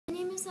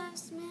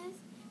Smith,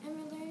 and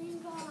we're learning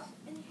about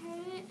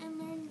inherited and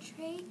learned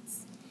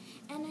traits.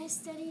 And I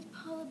studied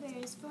polar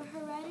bears. For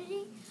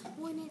heredity,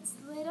 when it's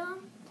little,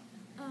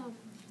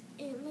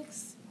 it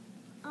looks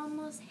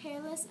almost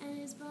hairless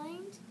and is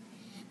blind.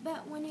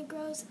 But when it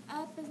grows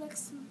up, it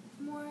looks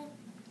more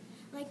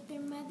like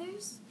their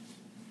mothers.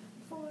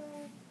 For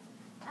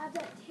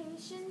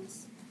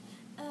adaptations,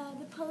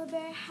 the polar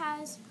bear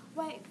has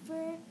white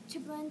fur to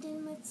blend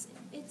in with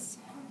its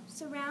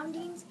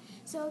surroundings,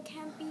 so it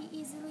can't be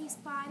easily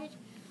spotted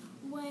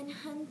when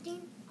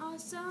hunting.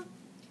 Also,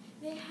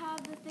 they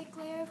have the thick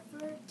layer of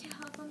fur to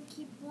help them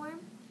keep warm,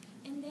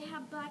 and they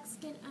have black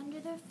skin under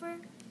their fur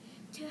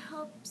to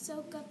help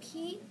soak up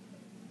heat.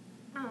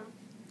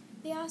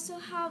 They also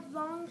have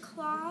long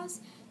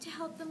claws to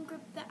help them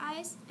grip the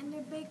ice, and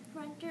their big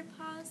frontal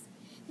paws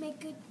make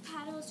good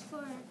paddles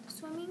for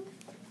swimming.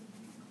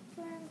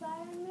 For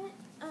environment,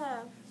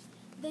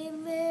 they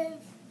live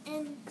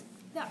in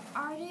the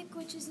Arctic,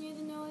 which is near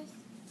the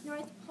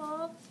North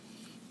Pole,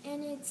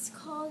 and it's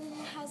cold and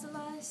it has a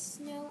lot of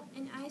snow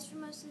and ice for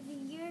most of the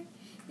year.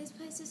 This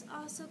place is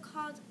also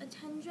called a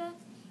tundra.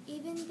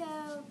 Even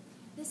though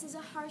this is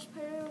a harsh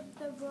part of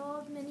the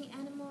world, many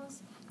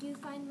animals do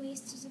find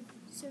ways to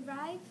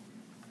survive.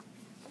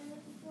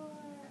 And for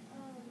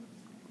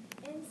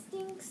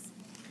instincts,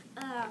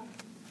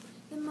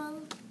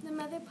 the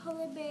mother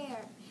polar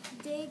bear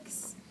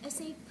digs a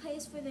safe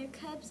place for their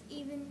cubs,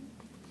 even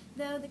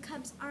though the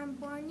cubs aren't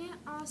born yet.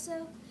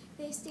 Also,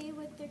 they stay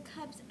with their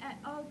cubs at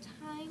all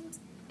times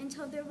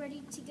until they're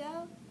ready to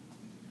go.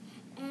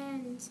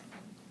 And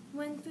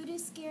when food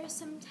is scarce,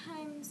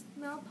 sometimes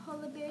male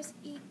polar bears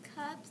eat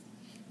cubs,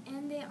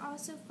 and they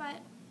also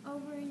fight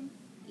over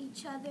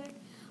each other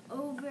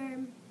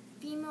over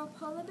female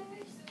polar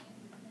bears.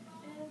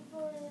 And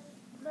for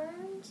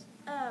learned,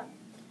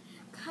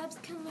 cubs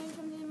can learn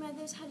from their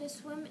mothers how to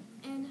swim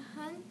and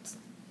hunt.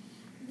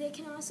 They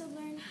can also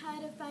learn how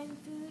to find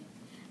food,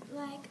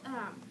 like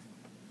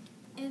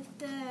if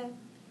the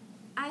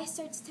ice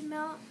starts to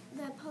melt,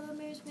 the polar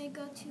bears may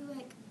go to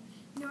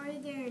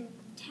northern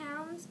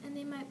towns and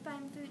they might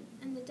find food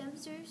in the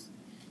dumpsters.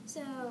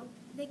 So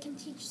they can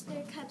teach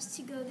their cubs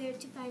to go there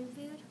to find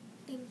food.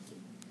 Thank you.